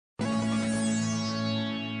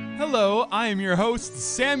Hello, I am your host,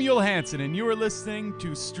 Samuel Hansen, and you are listening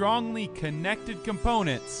to Strongly Connected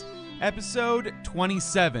Components, episode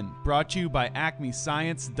 27, brought to you by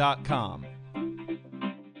acmescience.com.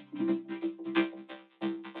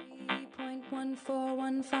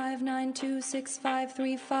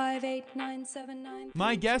 3.14159265358979.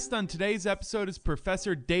 My guest on today's episode is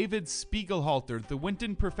Professor David Spiegelhalter, the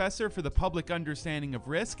Winton Professor for the Public Understanding of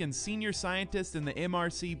Risk and Senior Scientist in the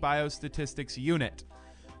MRC Biostatistics Unit.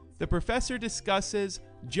 The professor discusses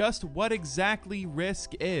just what exactly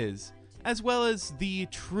risk is, as well as the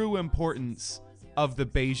true importance of the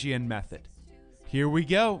Bayesian method. Here we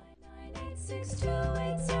go.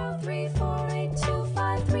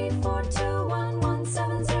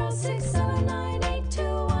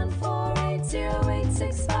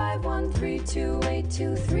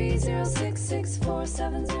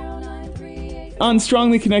 On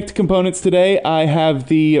Strongly Connected Components today, I have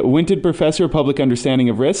the Winton Professor of Public Understanding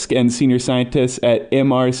of Risk and Senior Scientist at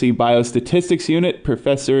MRC Biostatistics Unit,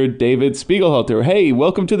 Professor David Spiegelhalter. Hey,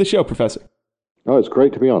 welcome to the show, Professor. Oh, it's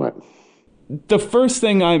great to be on it. The first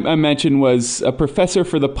thing I mentioned was a professor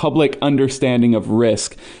for the public understanding of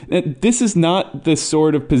risk. This is not the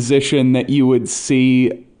sort of position that you would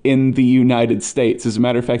see in the United States. As a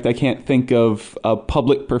matter of fact, I can't think of a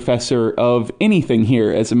public professor of anything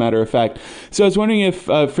here, as a matter of fact. So I was wondering if,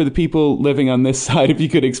 for the people living on this side, if you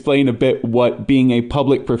could explain a bit what being a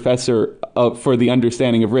public professor for the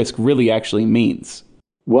understanding of risk really actually means.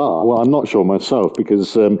 Well, I'm not sure myself,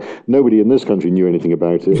 because nobody in this country knew anything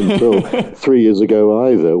about it until 3 years ago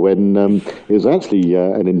either, when it was actually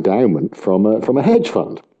an endowment from a hedge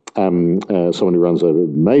fund. Someone who runs a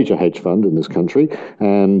major hedge fund in this country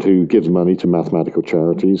and who gives money to mathematical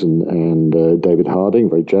charities, and David Harding,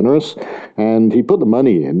 very generous. And he put the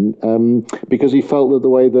money in because he felt that the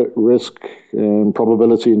way that risk and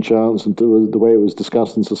probability and chance and the way it was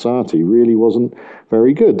discussed in society really wasn't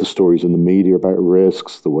very good. The stories in the media about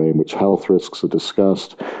risks, the way in which health risks are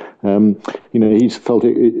discussed, he felt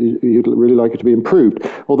he'd really like it to be improved.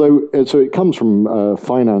 Although, so it comes from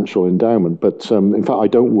financial endowment, but in fact, I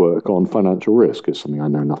don't work on financial risk. It's something I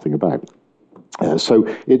know nothing about. So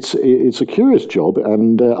it's a curious job,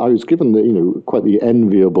 and I was given quite the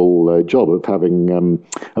enviable job of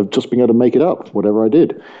of just being able to make it up, whatever I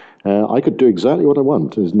did. I could do exactly what I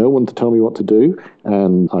want. There's no one to tell me what to do,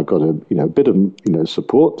 and I've got a bit of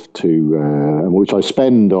support to which I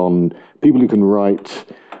spend on people who can write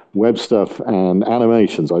web stuff and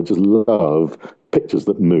animations. I just love pictures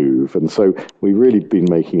that move, and so we've really been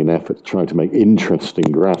making an effort to try to make interesting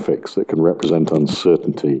graphics that can represent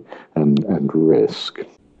uncertainty and risk.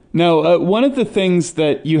 Now, one of the things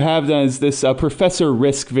that you have done is this Professor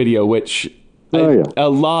Risk video, which a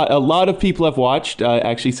lot of people have watched,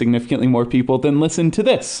 actually significantly more people than listened to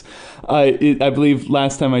this. I believe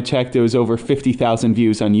last time I checked, it was over 50,000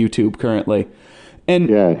 views on YouTube currently. And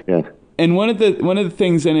yeah. And one of the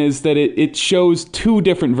things in it is that it shows two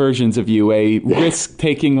different versions of you, a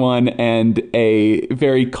risk-taking one and a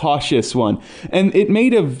very cautious one. And it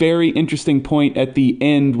made a very interesting point at the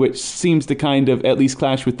end, which seems to kind of at least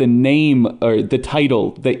clash with the name or the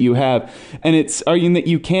title that you have. And it's arguing that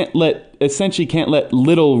you essentially can't let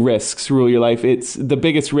little risks rule your life. It's the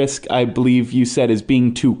biggest risk, I believe you said, is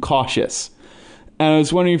being too cautious. And I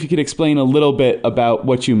was wondering if you could explain a little bit about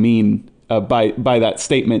what you mean by that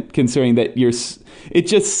statement, considering that it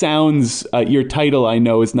just sounds, your title I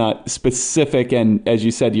know is not specific, and as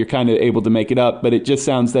you said, you're kind of able to make it up, but it just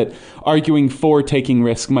sounds that arguing for taking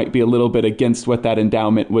risk might be a little bit against what that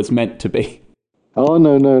endowment was meant to be. Oh,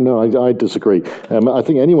 no, I disagree. I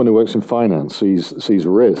think anyone who works in finance sees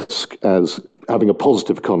risk as having a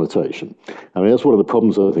positive connotation. I mean, that's one of the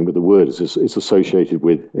problems, I think, with the word is it's associated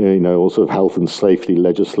with, all sort of health and safety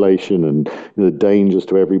legislation and the dangers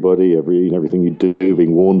to everybody, everything you do,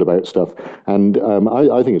 being warned about stuff. And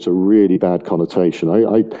I think it's a really bad connotation.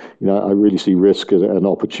 I really see risk as an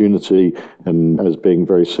opportunity and as being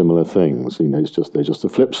very similar things. They're just the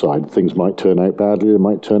flip side. Things might turn out badly, they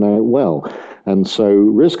might turn out well. And so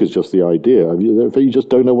risk is just the idea. You just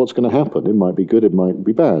don't know what's going to happen. It might be good, it might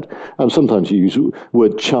be bad. And sometimes you use the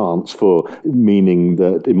word chance for meaning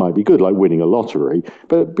that it might be good, like winning a lottery.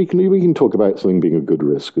 But we can talk about something being a good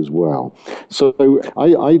risk as well. So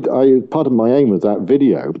I part of my aim of that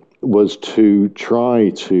video was to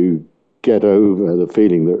try to get over the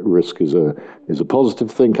feeling that risk is is a positive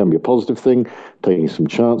thing, can be a positive thing. Taking some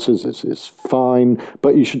chances is fine,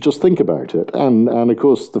 but you should just think about it. And of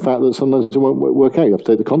course, the fact that sometimes it won't work out, you have to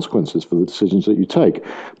take the consequences for the decisions that you take.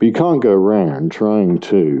 But you can't go around trying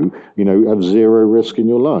to, have zero risk in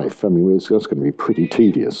your life. I mean, that's going to be pretty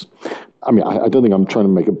tedious. I mean, I don't think I'm trying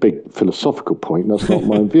to make a big philosophical point. That's not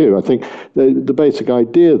my view. I think the basic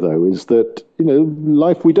idea, though, is that,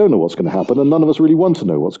 life, we don't know what's going to happen, and none of us really want to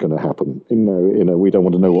know what's going to happen. We don't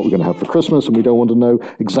want to know what we're going to have for Christmas, and we don't want to know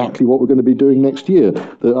exactly what we're going to be doing next year.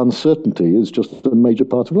 The uncertainty is just a major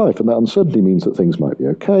part of life, and that uncertainty means that things might be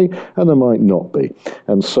okay, and they might not be.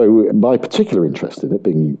 And so my particular interest in it,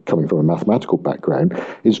 coming from a mathematical background,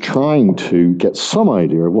 is trying to get some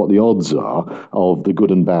idea of what the odds are of the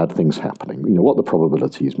good and bad things happening, what the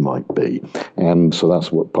probabilities might be. And so that's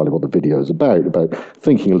part of what the video is about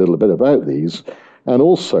thinking a little bit about these, and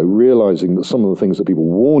also realizing that some of the things that people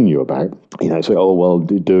warn you about, say, oh, well,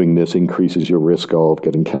 doing this increases your risk of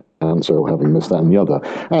getting cancer or having this, that, and the other,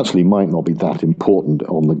 actually might not be that important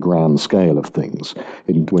on the grand scale of things.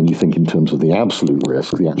 When you think in terms of the absolute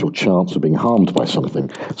risk, the actual chance of being harmed by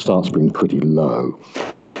something starts being pretty low.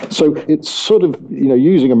 So it's sort of,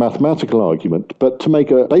 using a mathematical argument, but to make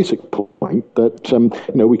a basic point that,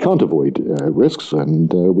 we can't avoid risks,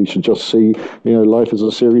 and we should just see, life as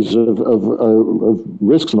a series of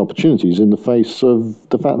risks and opportunities in the face of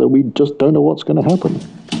the fact that we just don't know what's going to happen.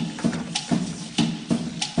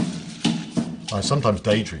 I sometimes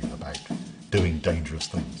daydream about doing dangerous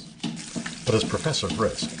things. But as Professor of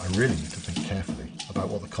Risk, I really need to think carefully about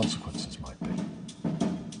what the consequences might be.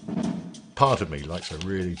 Part of me likes a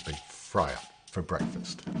really big fry-up for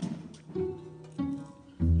breakfast.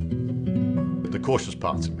 The cautious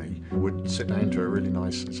parts of me would sit down to a really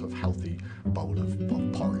nice, sort of healthy bowl of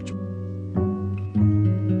porridge.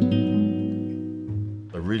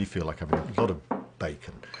 I really feel like having a lot of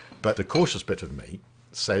bacon. But the cautious bit of me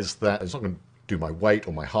says that it's not going to do my weight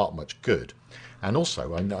or my heart much good. And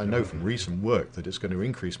also, I know from recent work that it's going to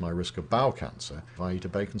increase my risk of bowel cancer if I eat a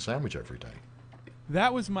bacon sandwich every day.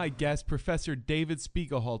 That was my guest, Professor David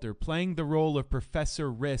Spiegelhalter, playing the role of Professor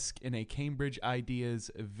Risk in a Cambridge Ideas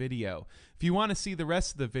video. If you want to see the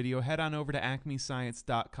rest of the video, head on over to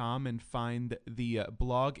acmescience.com and find the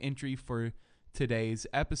blog entry for today's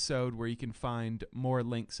episode, where you can find more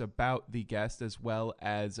links about the guest as well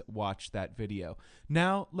as watch that video.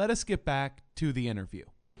 Now, let us get back to the interview.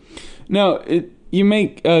 Now, you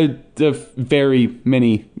make very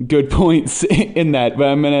many good points in that, but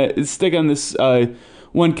I'm going to stick on this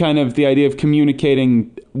one, kind of the idea of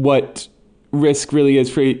communicating what risk really is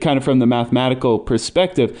for kind of from the mathematical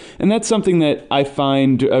perspective. And that's something that I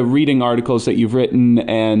find reading articles that you've written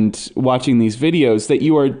and watching these videos that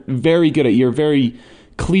you are very good at. You're a very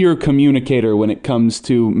clear communicator when it comes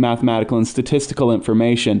to mathematical and statistical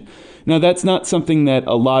information. Now, that's not something that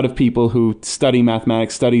a lot of people who study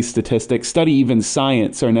mathematics, study statistics, study even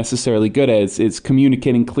science are necessarily good at. It's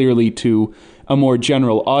communicating clearly to a more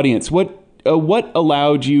general audience. What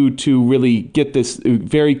allowed you to really get this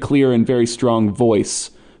very clear and very strong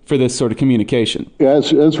voice for this sort of communication? Yeah,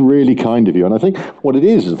 that's really kind of you. And I think what it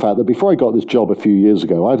is the fact that before I got this job a few years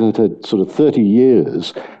ago, I'd had sort of 30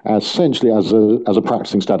 years essentially as a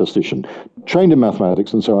practicing statistician, trained in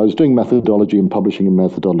mathematics, and so I was doing methodology and publishing in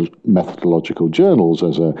methodological journals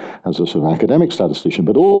as a sort of academic statistician,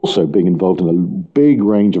 but also being involved in a big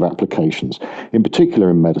range of applications, in particular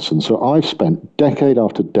in medicine. So I've spent decade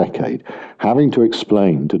after decade having to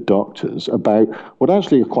explain to doctors about what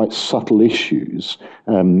actually are quite subtle issues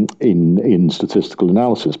in statistical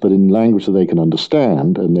analysis, but in language that they can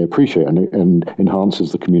understand and they appreciate, and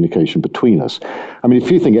enhances the communication between us. I mean, if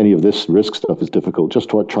you think any of this risk stuff is difficult, just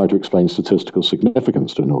try to explain statistical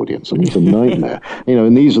significance to an audience. I mean, it's a nightmare.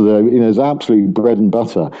 And these are there's absolutely bread and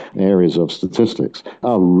butter areas of statistics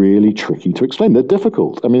are really tricky to explain. They're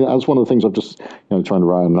difficult. I mean, that's one of the things I've just trying to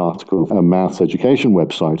write an article for a maths education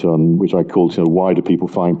website on, which I called why do people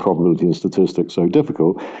find probability and statistics so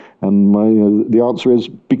difficult? And the answer is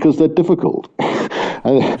because they're difficult,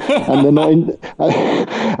 and they're not,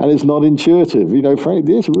 and it's not intuitive.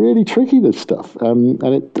 Frankly, it's really tricky, this stuff, and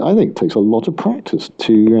I think takes a lot of practice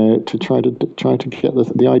to try to get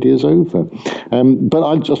the ideas over. But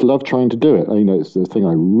I just love trying to do it. It's the thing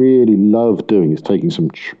I really love doing is taking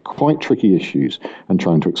some quite tricky issues and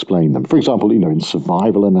trying to explain them. For example, in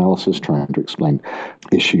survival analysis, trying to explain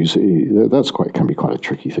issues can be quite a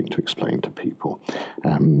tricky thing to explain to people.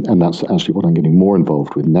 And that's actually what I'm getting more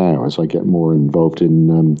involved with now as I get more involved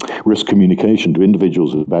in risk communication to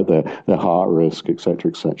individuals about their heart risk, et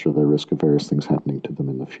cetera, their risk of various things happening to them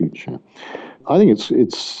in the future. I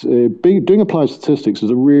think doing applied statistics is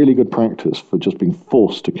a really good practice for just being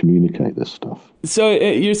forced to communicate this stuff. So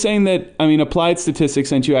you're saying that, I mean, applied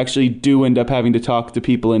statistics, and you actually do end up having to talk to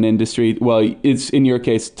people in industry. Well, it's in your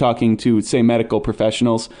case talking to, say, medical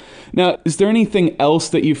professionals. Now, is there anything else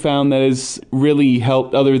that you found that has really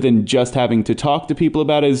helped other than just having to talk to people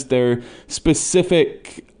about it? Is there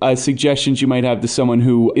specific suggestions you might have to someone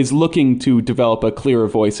who is looking to develop a clearer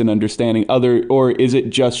voice and understanding or is it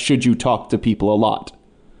just should you talk to people a lot?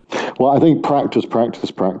 Well, I think practice.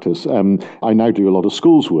 I now do a lot of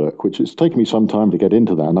schools work, which has taken me some time to get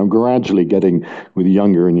into that. And I'm gradually getting with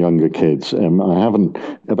younger and younger kids. I haven't,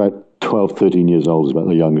 about 12, 13 years old is about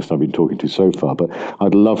the youngest I've been talking to so far. But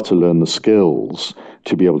I'd love to learn the skills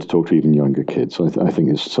to be able to talk to even younger kids. I think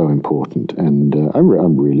it's so important. And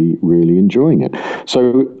I'm really, really enjoying it.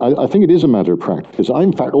 So I think it is a matter of practice. I,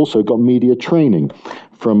 in fact, also got media training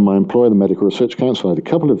from my employer, the Medical Research Council. I had a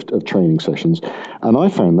couple of training sessions, and I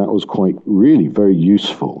found that was really very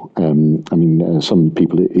useful. Some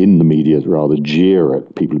people in the media rather jeer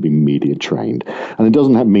at people who've been media trained, and it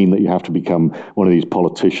doesn't mean that you have to become one of these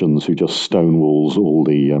politicians who just stonewalls all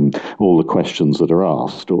the questions that are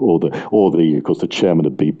asked, or of course the chairman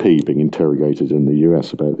of BP being interrogated in the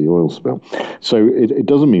US about the oil spill. So it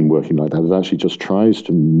doesn't mean working like that. It actually just tries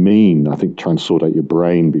to mean, I think, trying to sort out your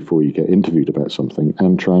brain before you get interviewed about something,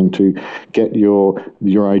 and trying to get your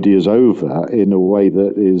ideas over in a way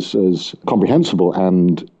that is as comprehensible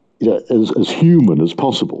and as human as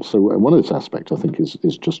possible. So one of its aspects, I think,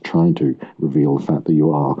 is just trying to reveal the fact that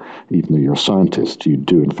you are, even though you're a scientist, you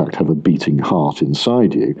do in fact have a beating heart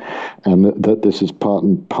inside you, and that this is part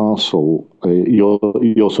and parcel your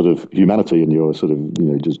sort of humanity and your sort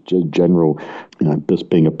of just general just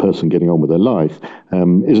being a person getting on with their life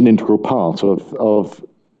is an integral part of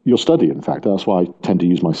your study. In fact, that's why I tend to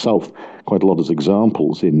use myself quite a lot as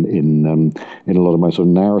examples in a lot of my sort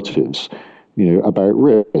of narratives, about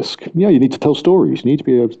risk. You need to tell stories. You need to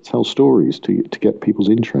be able to tell stories to get people's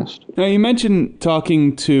interest. Now, you mentioned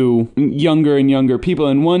talking to younger and younger people,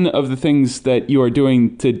 and one of the things that you are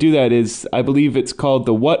doing to do that is, I believe it's called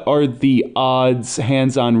the What Are the Odds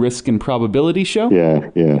Hands-on Risk and Probability Show? Yeah.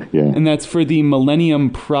 And that's for the Millennium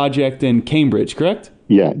Project in Cambridge, correct?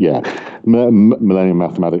 Yeah. Millennium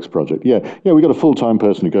Mathematics Project. Yeah. We got a full-time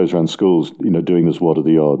person who goes around schools, doing this What Are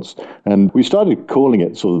the Odds? And we started calling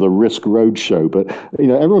it sort of the Risk Roadshow, but,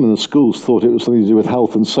 everyone in the schools thought it was something to do with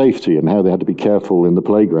health and safety and how they had to be careful in the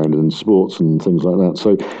playground and in sports and things like that.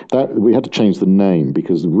 So that we had to change the name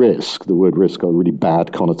because the word risk got a really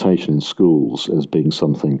bad connotation in schools as being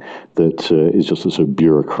something that is just a sort of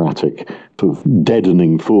bureaucratic, sort of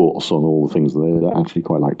deadening force on all the things that they actually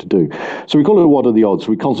quite like to do. So we call it What Are the Odds?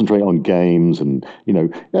 We concentrate on games and,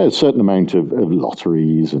 a certain amount of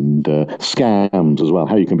lotteries and scams as well,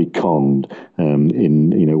 how you can be conned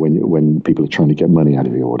when people are trying to get money out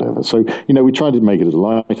of you or whatever. So, we try to make it as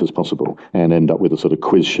light as possible and end up with a sort of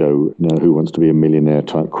quiz show, Who Wants to Be a Millionaire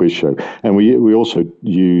type quiz show. And we also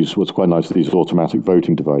use what's quite nice, these automatic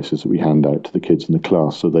voting devices that we hand out to the kids in the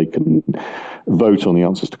class so they can vote on the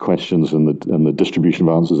answers to questions, and the distribution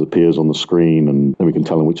of answers appears on the screen, and then we can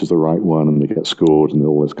tell them which is the right one, and they get scored and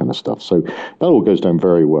all this kind of stuff. So that all goes down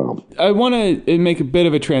very well. I want to make a bit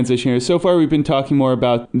of a transition here. So far, we've been talking more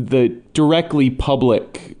about the directly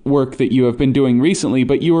public work that you have been doing recently,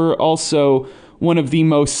 but you are also one of the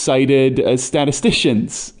most cited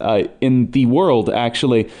statisticians in the world,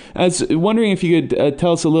 actually. I was wondering if you could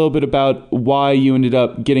tell us a little bit about why you ended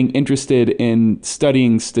up getting interested in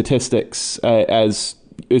studying statistics as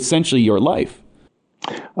essentially your life.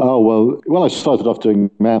 Oh, well, I started off doing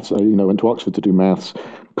maths. I went to Oxford to do maths,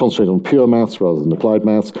 concentrated on pure maths rather than applied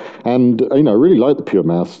maths. And, I really liked the pure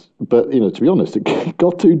maths. But, to be honest, it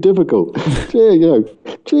got too difficult.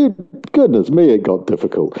 Goodness me, it got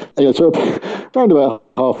difficult. So around about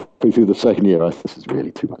halfway through the second year, this is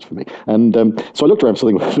really too much for me. And so I looked around for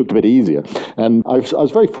something that looked a bit easier. And I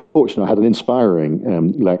was very fortunate. I had an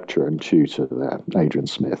inspiring lecturer and tutor there, Adrian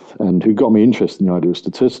Smith, and who got me interested in the idea of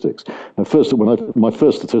statistics. And first, my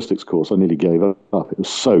first statistics course, I nearly gave up. It was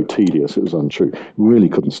so tedious, it was untrue. Really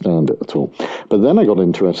couldn't stand it at all. But then I got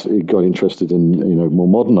interested in more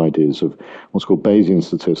modern ideas of what's called Bayesian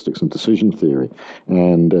statistics and decision theory.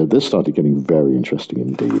 And this started getting very interesting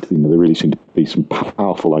indeed. There really seemed to be some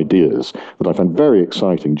powerful ideas that I found very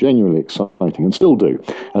exciting, genuinely exciting, and still do.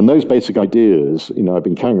 And those basic ideas, I've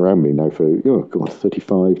been carrying around me now for,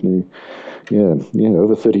 35 now. Yeah,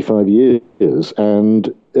 over 35 years.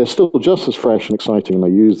 And they're still just as fresh and exciting, and I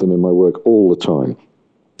use them in my work all the time.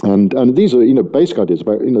 And these are, basic ideas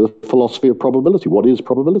about, the philosophy of probability. What is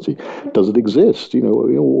probability? Does it exist?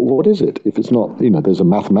 What is it? If it's not, there's a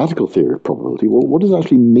mathematical theory of probability. Well, what does it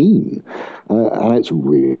actually mean? And it's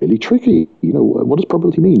really tricky. What does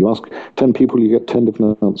probability mean? You ask 10 people, you get 10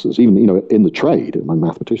 different answers. Even, in the trade, among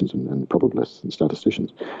mathematicians and probabilists and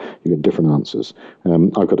statisticians, you get different answers.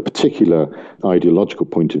 I've got a particular ideological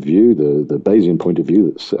point of view, the Bayesian point of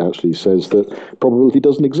view, that actually says that probability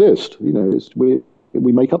doesn't exist.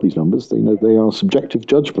 We make up these numbers. They are subjective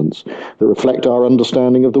judgments that reflect our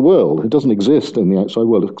understanding of the world. It doesn't exist in the outside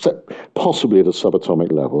world, except possibly at a subatomic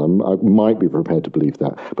level. I might be prepared to believe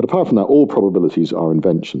that. But apart from that, all probabilities are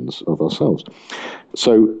inventions of ourselves.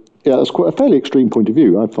 So, yeah, that's quite a fairly extreme point of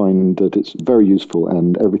view. I find that it's very useful,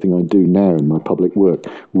 and everything I do now in my public work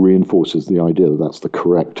reinforces the idea that that's the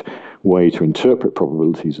correct way to interpret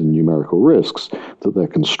probabilities and numerical risks, that they're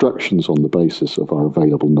constructions on the basis of our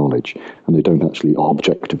available knowledge, and they don't actually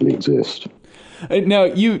objectively exist. Now,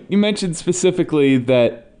 you mentioned specifically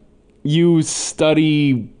that you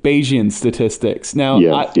study Bayesian statistics. Now,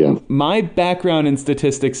 my background in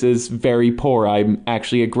statistics is very poor. I'm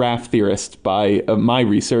actually a graph theorist by my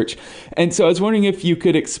research. And so I was wondering if you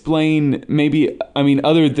could explain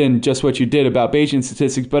other than just what you did about Bayesian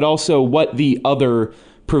statistics, but also what the other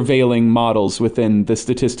prevailing models within the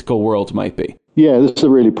statistical world might be. Yeah, this is a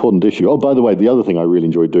really important issue. Oh, by the way, the other thing I really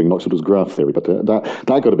enjoyed doing in Oxford was graph theory, but that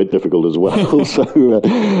got a bit difficult as well. So,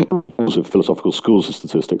 also philosophical schools of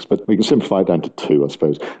statistics, but we can simplify it down to two, I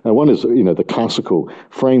suppose. One is, the classical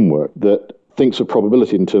framework that thinks of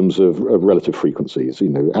probability in terms of relative frequencies.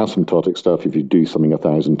 Asymptotic stuff. If you do something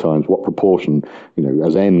 1,000 times, what proportion,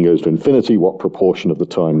 as n goes to infinity, what proportion of the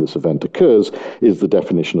time this event occurs is the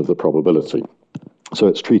definition of the probability. So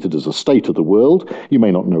it's treated as a state of the world. You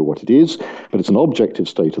may not know what it is, but it's an objective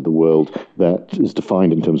state of the world that is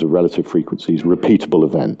defined in terms of relative frequencies, repeatable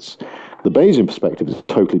events. The Bayesian perspective is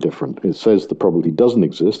totally different. It says the probability doesn't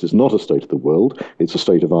exist. It's not a state of the world. It's a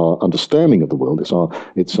state of our understanding of the world.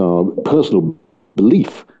 It's our personal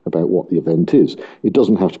belief about what the event is. It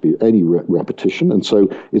doesn't have to be any repetition. And so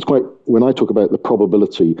it's when I talk about the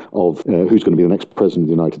probability of who's going to be the next president of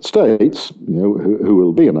the United States, who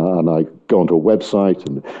will be, and I go onto a website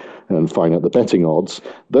and find out the betting odds,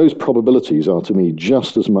 those probabilities are to me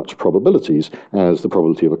just as much probabilities as the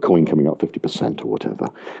probability of a coin coming up 50% or whatever.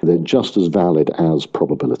 They're just as valid as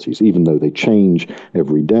probabilities, even though they change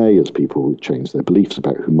every day as people change their beliefs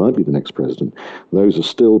about who might be the next president. Those are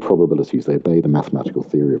still probabilities. They obey the mathematical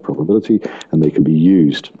theory of probability, and they can be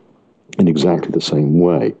used in exactly the same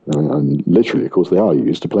way. And literally, of course, they are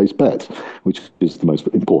used to place bets, which is the most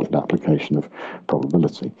important application of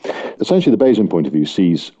probability. Essentially, the Bayesian point of view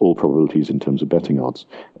sees all probabilities in terms of betting odds,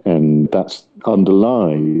 and that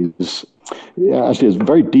underlies actually has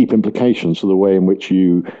very deep implications for the way in which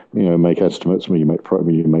you make estimates, when you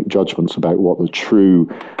make judgments about what the true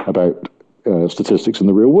about statistics in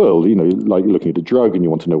the real world. Like you're looking at a drug and you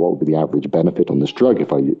want to know what would be the average benefit on this drug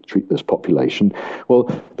if I treat this population. Well,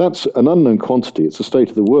 that's an unknown quantity. It's a state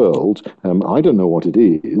of the world. I don't know what it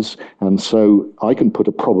is. And so I can put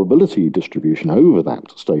a probability distribution over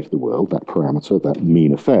that state of the world, that parameter, that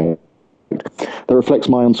mean effect, that reflects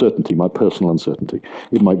my uncertainty, my personal uncertainty.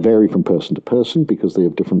 It might vary from person to person because they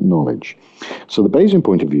have different knowledge. So the Bayesian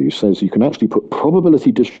point of view says you can actually put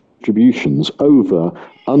probability distributions over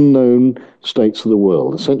unknown states of the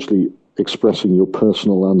world, essentially expressing your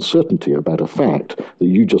personal uncertainty about a fact that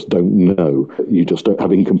you just don't know, you just don't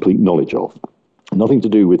have incomplete knowledge of. Nothing to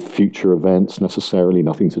do with future events necessarily,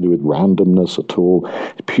 nothing to do with randomness at all.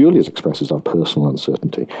 It purely expresses our personal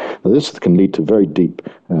uncertainty. Now, this can lead to very deep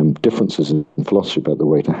differences in philosophy about the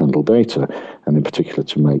way to handle data, and in particular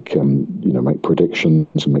to make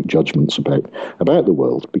predictions and make judgments about the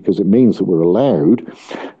world, because it means that we're allowed,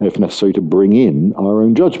 if necessary, to bring in our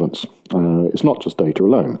own judgments. It's not just data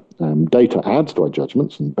alone. Data adds to our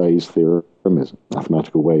judgments, and Bayes' theorem is a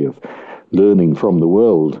mathematical way of learning from the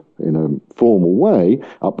world in a formal way,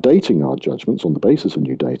 updating our judgments on the basis of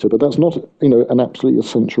new data, but that's not, an absolutely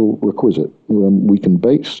essential requisite. We can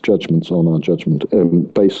base judgments on our judgment,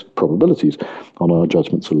 base probabilities on our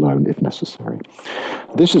judgments alone, if necessary.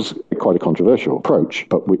 This is quite a controversial approach,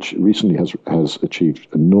 but which recently has achieved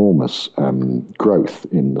enormous growth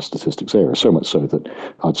in the statistics area, so much so that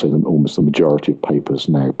I'd say that almost the majority of papers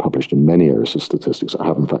now published in many areas of statistics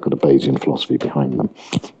have, in fact, got a Bayesian philosophy behind them.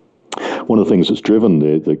 One of the things that's driven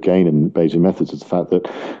the gain in Bayesian methods is the fact that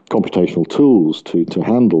computational tools to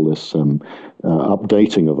handle this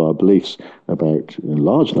updating of our beliefs about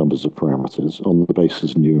large numbers of parameters on the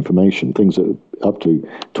basis of new information, things that up to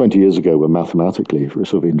 20 years ago were mathematically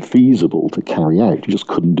sort of infeasible to carry out. You just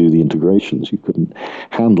couldn't do the integrations. You couldn't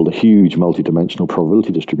handle the huge multidimensional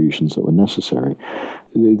probability distributions that were necessary.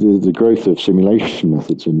 The growth of simulation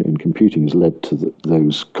methods in computing has led to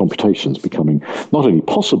those computations becoming not only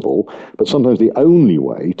possible, but sometimes the only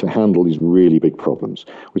way to handle these really big problems,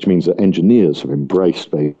 which means that engineers have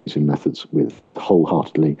embraced Bayesian methods with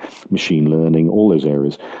wholeheartedly. Machine learning, all those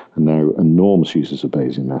areas are now enormous users of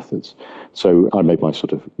Bayesian methods. So I made most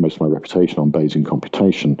of my reputation on Bayesian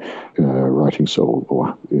computation,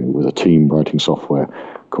 with a team writing software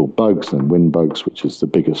called Bugs, then WinBugs, which is the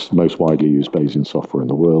biggest, most widely used Bayesian software in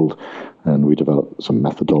the world. And we developed some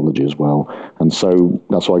methodology as well. And so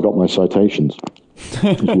that's how I got my citations.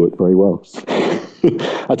 It's worked very well.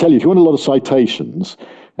 I tell you, if you want a lot of citations,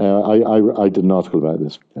 I did an article about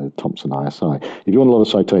this, Thompson ISI. If you want a lot of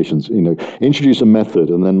citations, introduce a method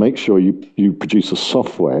and then make sure you produce a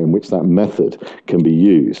software in which that method can be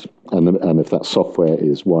used. And if that software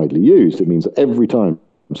is widely used, it means that every time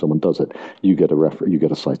someone does it, you get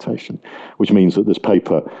a citation, which means that this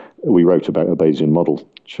paper we wrote about a Bayesian model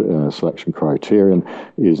selection criterion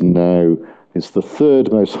is the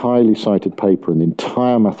third most highly cited paper in the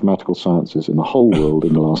entire mathematical sciences in the whole world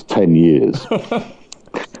in the last 10 years.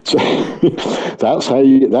 So that's how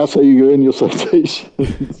you earn your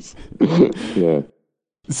citations. Yeah.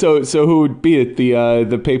 So who would beat it?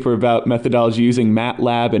 The paper about methodology using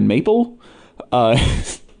MATLAB and Maple?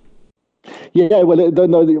 Yeah, well,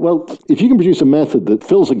 if you can produce a method that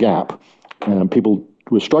fills a gap, people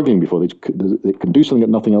were struggling before, it can do something that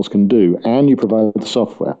nothing else can do, and you provide the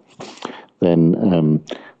software, then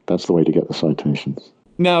that's the way to get the citations.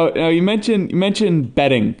 Now you mentioned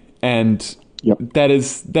betting, and yep. That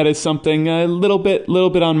is something a little bit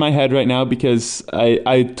on my head right now, because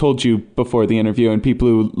I told you before the interview, and people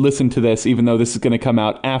who listen to this, even though this is going to come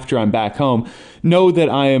out after I'm back home, know that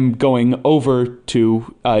I am going over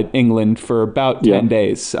to England for about 10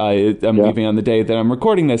 days. I'm leaving on the day that I'm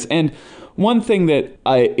recording this, and one thing that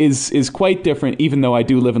is quite different, even though I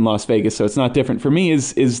do live in Las Vegas, so it's not different for me,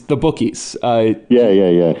 is the bookies. Yeah.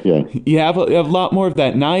 You have a lot more of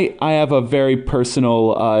that. And I have a very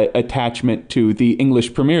personal attachment to the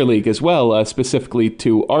English Premier League as well, specifically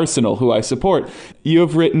to Arsenal, who I support. You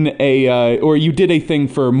have written or you did a thing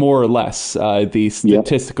for More or Less, the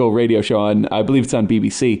statistical radio show on, I believe it's on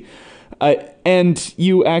BBC. And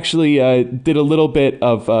you actually did a little bit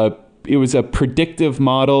of it was a predictive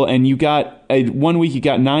model, and you got 1 week you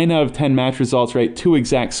got 9 out of 10 match results right, 2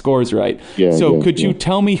 exact scores right. Could you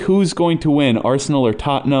tell me who's going to win, Arsenal or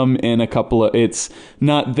Tottenham, in a couple of, it's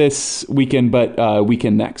not this weekend but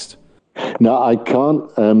weekend next? No, I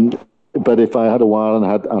can't. But if I had a while and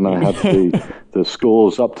I had the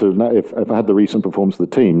scores up to, if I had the recent performance of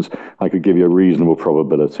the teams, I could give you a reasonable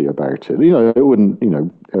probability about it. It wouldn't,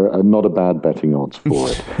 not a bad betting odds for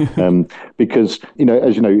it, because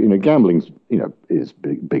as gambling, is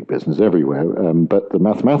big business everywhere. But the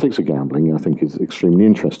mathematics of gambling, I think, is extremely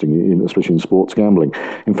interesting, especially in sports gambling.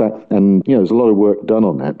 In fact, and there's a lot of work done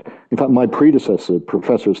on that. In fact, my predecessor,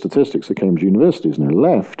 professor of statistics at Cambridge University, has now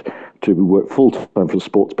left to work full-time for a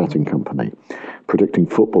sports betting company, predicting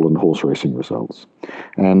football and horse racing results.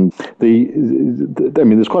 And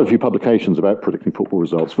there's quite a few publications about predicting football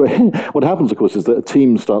results. But what happens, of course, is that a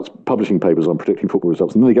team starts publishing papers on predicting football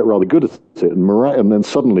results, and then they get rather good at it, and then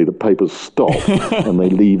suddenly the papers stop, and they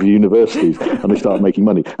leave universities, and they start making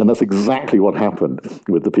money. And that's exactly what happened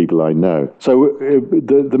with the people I know. So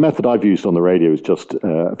the method I've used on the radio is just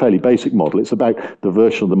a fairly basic model. It's about the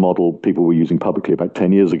version of the model people were using publicly about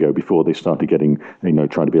 10 years ago, before they started getting,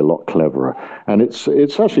 trying to be a lot cleverer. And it's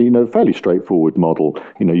actually, a fairly straightforward model.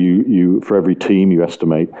 You for every team, you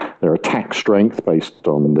estimate their attack strength based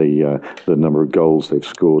on the number of goals they've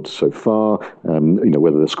scored so far,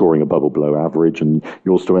 whether they're scoring above or below average, and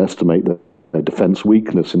you also estimate their defense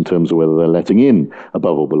weakness in terms of whether they're letting in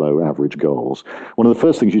above or below average goals. One of the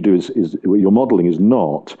first things you do is your modeling is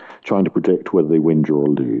not trying to predict whether they win, draw, or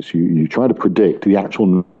lose. You try to predict the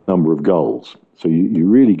actual number of goals. So you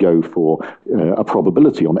really go for a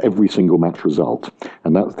probability on every single match result,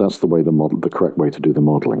 and that's the correct way to do the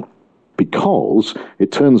modeling. Because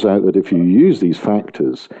it turns out that if you use these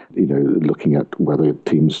factors, looking at whether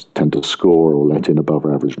teams tend to score or let in above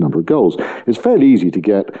average number of goals, it's fairly easy to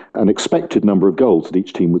get an expected number of goals that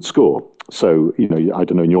each team would score. So, I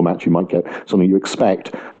don't know, in your match you might get something you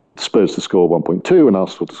expect Spurs to score 1.2 and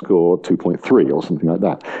Arsenal to score 2.3 or something like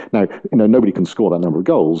that. Now, nobody can score that number of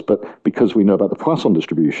goals, but because we know about the Poisson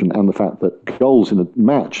distribution and the fact that goals in a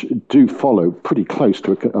match do follow pretty close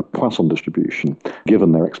to a Poisson distribution,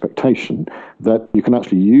 given their expectation, that you can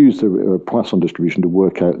actually use the Poisson distribution to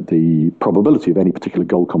work out the probability of any particular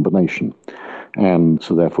goal combination. And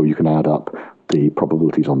so therefore you can add up the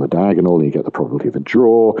probabilities on the diagonal, and you get the probability of a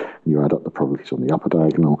draw, and you add up the probabilities on the upper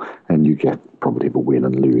diagonal, and you get probability of a win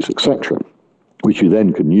and lose, etc., which you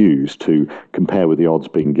then can use to compare with the odds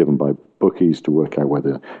being given by bookies to work out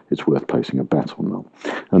whether it's worth placing a bet or not.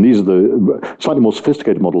 And these are the slightly more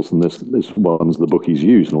sophisticated models than this ones the bookies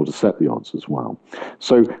use in order to set the odds as well.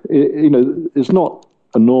 So, it's not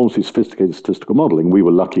enormously sophisticated statistical modeling. We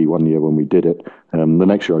were lucky one year when we did it. The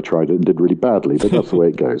next year I tried it and did really badly, but that's the way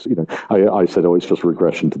it goes. I said, it's just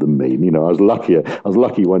regression to the mean. I was lucky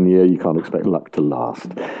one year. You can't expect luck to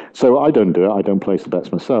last. So I don't do it. I don't place the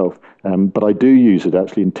bets myself. But I do use it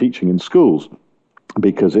actually in teaching in schools,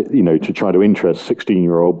 because to try to interest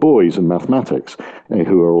 16-year-old boys in mathematics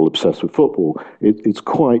who are all obsessed with football, it's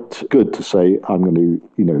quite good to say, I'm going to,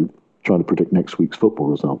 try to predict next week's football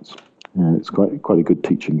results. It's quite a good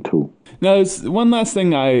teaching tool. Now, there's one last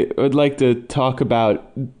thing I would like to talk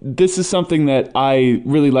about. This is something that I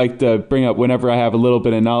really like to bring up whenever I have a little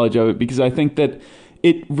bit of knowledge of it, because I think that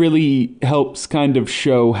it really helps kind of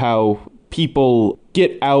show how people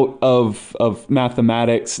get out of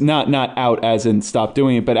mathematics, not out as in stop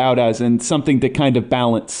doing it, but out as in something to kind of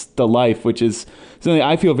balance the life, which is something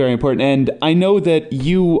I feel very important. And I know that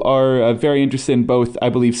you are very interested in both, I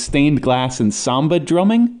believe, stained glass and samba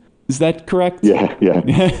drumming. Is that correct? Yeah.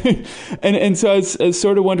 and so I was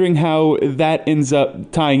sort of wondering how that ends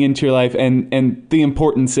up tying into your life and the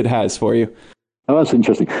importance it has for you. Oh, that's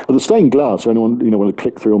interesting. Well, the stained glass, anyone want to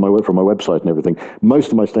click through on from my website and everything, most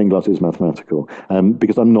of my stained glass is mathematical,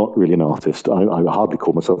 because I'm not really an artist. I hardly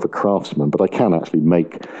call myself a craftsman, but I can actually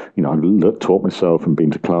make, I've taught myself and been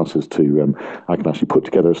to classes I can actually put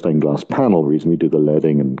together a stained glass panel, reasonably do the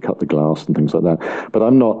leading and cut the glass and things like that. But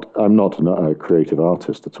I'm not a creative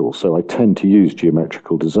artist at all, so I tend to use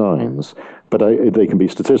geometrical designs. But they can be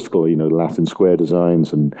statistical, Latin square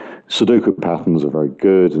designs, and Sudoku patterns are very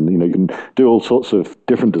good. And, you can do all sorts of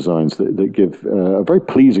different designs that give a very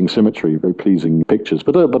pleasing symmetry, very pleasing pictures.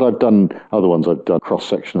 But I've done other ones. I've done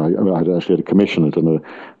cross-section. I actually had a commission. I'd done a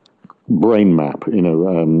brain map,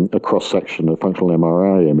 a cross-section, a functional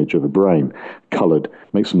MRI image of a brain, coloured,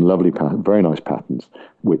 make some lovely, very nice patterns,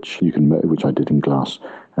 which I did in glass.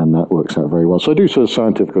 And that works out very well. So I do sort of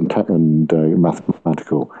scientific and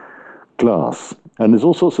mathematical glass, and there's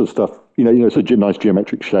all sorts of stuff, so nice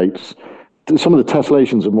geometric shapes. Some of the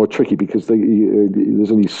tessellations are more tricky because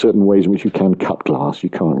there's only certain ways in which you can cut glass.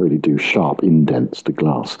 You can't really do sharp indents to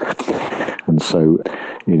glass, and so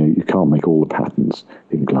you can't make all the patterns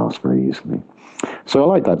in glass very easily. So I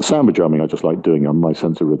like that. The samba drumming I just like doing. My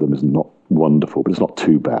sense of rhythm is not wonderful, but it's not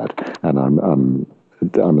too bad, and I'm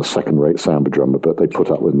a second-rate samba drummer, but they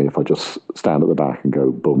put up with me if I just stand at the back and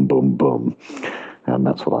go boom, boom, boom. And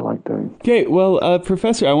that's what I like doing. Okay, well,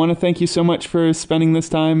 Professor, I want to thank you so much for spending this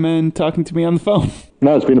time and talking to me on the phone.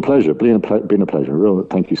 No, it's been a pleasure. Been a pleasure. Real,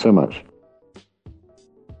 thank you so much.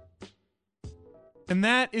 And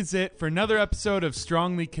that is it for another episode of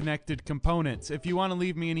Strongly Connected Components. If you want to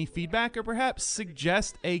leave me any feedback or perhaps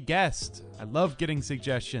suggest a guest, I love getting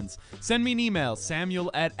suggestions. Send me an email,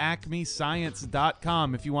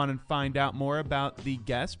 samuel@acmescience.com. If you want to find out more about the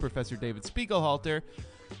guest, Professor David Spiegelhalter,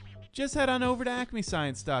 just head on over to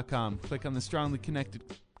acmescience.com, click on the Strongly Connected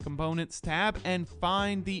Components tab, and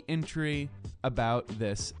find the entry about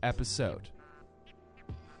this episode.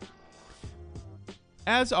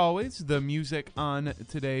 As always, the music on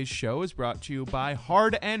today's show is brought to you by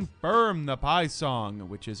Hard and Firm, the Pie Song,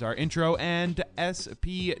 which is our intro, and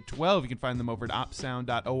SP12. You can find them over at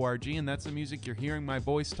opsound.org, and that's the music you're hearing my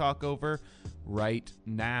voice talk over right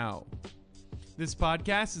now. This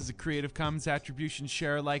podcast is a Creative Commons Attribution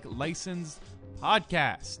Share Alike licensed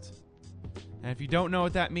podcast. And if you don't know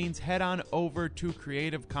what that means, head on over to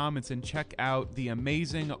Creative Commons and check out the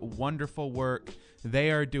amazing, wonderful work they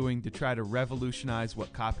are doing to try to revolutionize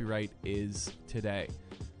what copyright is today.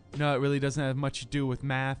 No, it really doesn't have much to do with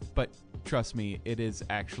math, but trust me, it is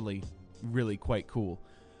actually really quite cool.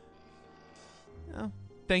 Well,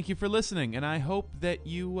 thank you for listening, and I hope that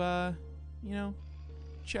you,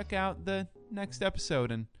 check out the next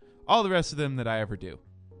episode and all the rest of them that I ever do.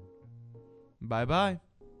 Bye-bye.